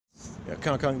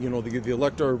Yeah, you know, the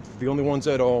elect are the only ones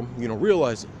that you know,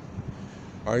 realize it.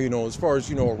 You know, as far as,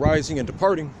 you know, arising and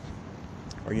departing,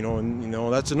 you know, and you know,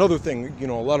 that's another thing. You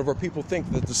know, a lot of our people think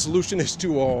that the solution is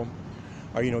to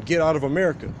you know, get out of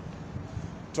America.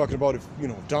 Talking about, if, you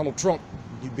know, Donald Trump,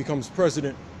 he becomes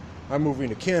president, I'm moving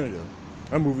to Canada,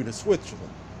 I'm moving to Switzerland.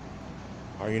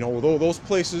 You know, although those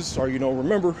places are, you know,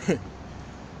 remember,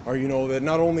 you know, that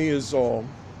not only is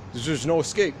there's just no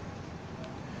escape.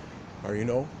 You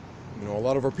know, a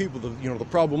lot of our people, you know, the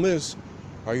problem is,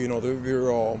 you know, they're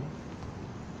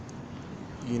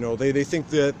you know, they think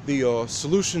that the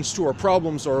solutions to our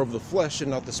problems are of the flesh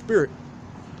and not the spirit.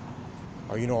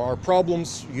 You know, our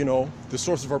problems, you know, the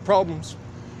source of our problems,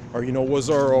 you know, was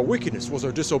our wickedness, was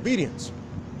our disobedience.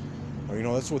 You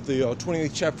know, that's what the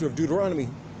 28th chapter of Deuteronomy,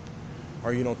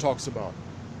 you know, talks about.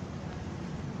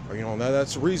 You know,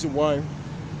 that's the reason why,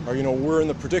 you know, we're in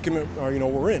the predicament, you know,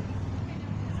 we're in.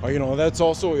 You know, that's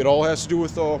also, it all has to do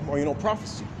with, you know,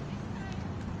 prophecy.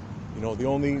 You know, the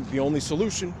only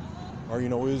solution, you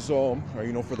know, is,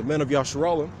 you know, for the men of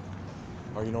Yasharallah,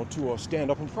 you know, to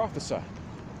stand up and prophesy.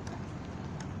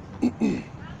 You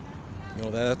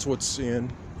know, that's what's in,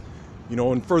 you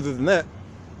know, and further than that,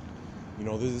 you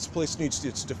know, this place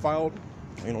it's defiled,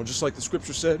 you know, just like the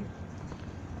scripture said,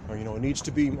 you know, it needs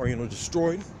to be, you know,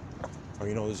 destroyed.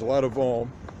 You know, there's a lot of,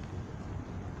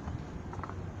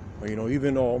 you know,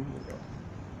 even,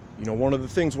 you know, one of the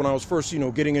things when I was first, you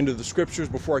know, getting into the scriptures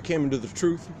before I came into the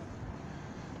truth,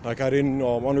 like I didn't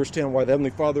understand why the Heavenly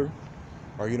Father,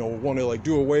 you know, want to like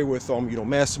do away with, you know,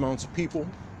 mass amounts of people.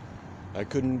 I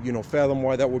couldn't, you know, fathom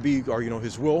why that would be, you know,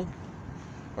 His will,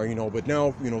 you know, but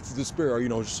now, you know, through the Spirit, you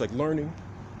know, just like learning,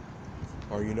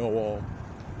 you know,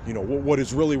 what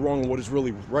is really wrong and what is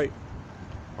really right,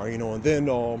 you know, and then,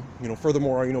 you know,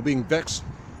 furthermore, you know, being vexed,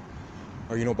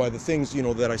 you know, by the things, you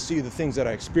know, that I see, the things that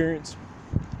I experience,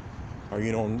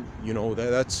 you know,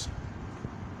 that's,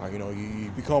 you know, you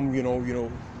become, you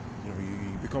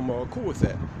become cool with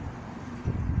that,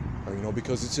 you know,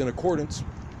 because it's in accordance,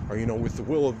 you know, with the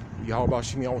will of Yahweh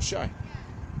Bashim Yahweh Shai.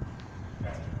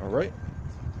 All right,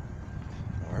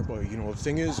 but you know, the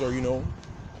thing is, you know,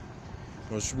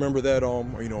 just remember that,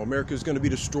 you know, America is going to be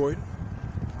destroyed.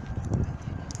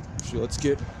 So let's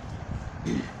get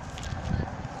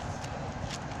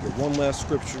one last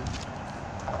scripture.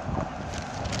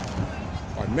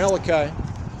 All right, Malachi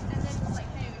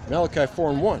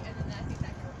 4:1.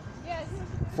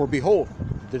 For behold,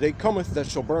 the day cometh that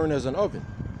shall burn as an oven,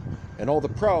 and all the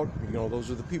proud, you know,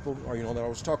 those are the people, you know, that I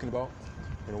was talking about,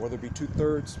 you know, whether it be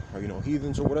 2/3, or, you know,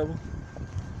 heathens or whatever,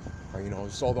 you know,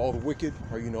 it's all the wicked,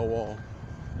 you know,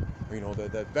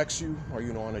 that vex you,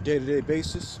 you know, on a day-to-day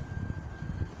basis,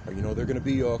 you know, they're going to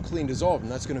be clean dissolved,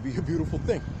 and that's going to be a beautiful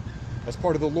thing. That's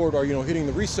part of the Lord, you know, hitting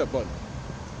the reset button.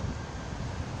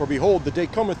 For behold, the day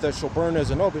cometh that shall burn as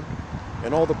an oven,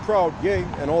 and all the proud, yea,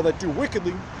 and all that do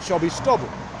wickedly shall be stubble.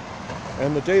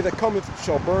 And the day that cometh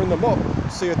shall burn them up,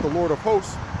 saith the Lord of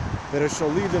hosts, that it shall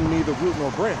leave them neither root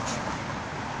nor branch.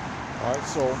 All right,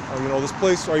 so, you know, this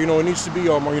place, you know, it needs to be,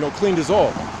 you know, clean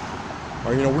dissolved.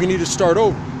 You know, we need to start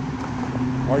over.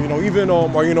 You know, even,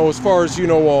 you know, as far as, you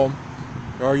know,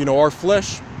 our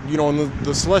flesh, you know, and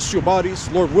the celestial bodies,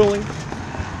 Lord willing,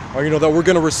 you know, that we're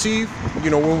going to receive, you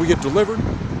know, when we get delivered,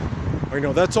 you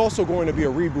know, that's also going to be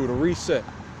a reboot, a reset.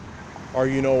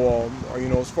 You know,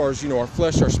 as far as, you know, our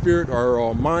flesh, our spirit,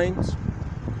 our minds,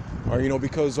 you know,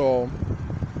 because I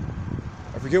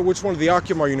forget which one of the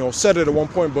Akim, you know, said it at one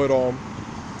point, but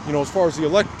you know, as far as the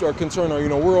elect are concerned, you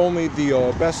know, we're only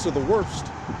the best of the worst.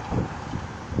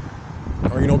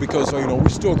 You know, because you know, we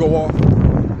still go off.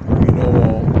 You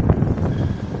know,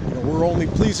 we're only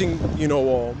pleasing, you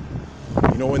know,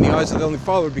 in the eyes of the Heavenly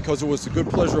Father because it was the good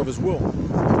pleasure of His will,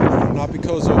 not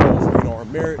because of, you know, our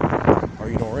merit, or,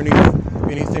 you know, or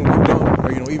anything we've done,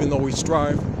 or, you know, even though we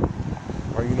strive,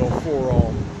 or, you know,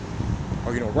 for,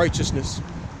 or, you know, righteousness,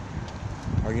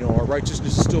 or, you know, our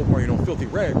righteousness is still, or, you know, filthy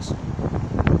rags,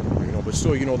 or, you know, but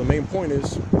still, you know, the main point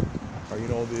is, or, you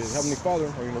know, the Heavenly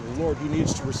Father, or, you know, the Lord, He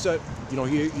needs to reset, you know,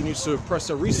 he needs to press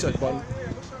that reset button,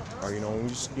 or, you know, we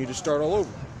just need to start all over.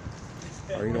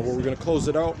 Or, you know, where we're going to close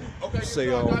it out, say,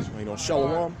 you know,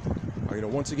 Shalom. Or, you know,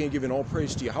 once again, giving all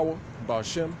praise to Yahweh,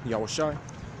 Ba'ashem, Yahweh Shai,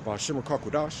 Ba'ashem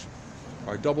Rakakodash.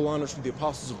 Our double honors to the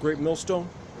apostles of Great Millstone.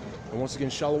 And once again,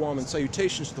 Shalom and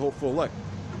salutations to the hopeful elect.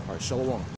 All right, Shalom.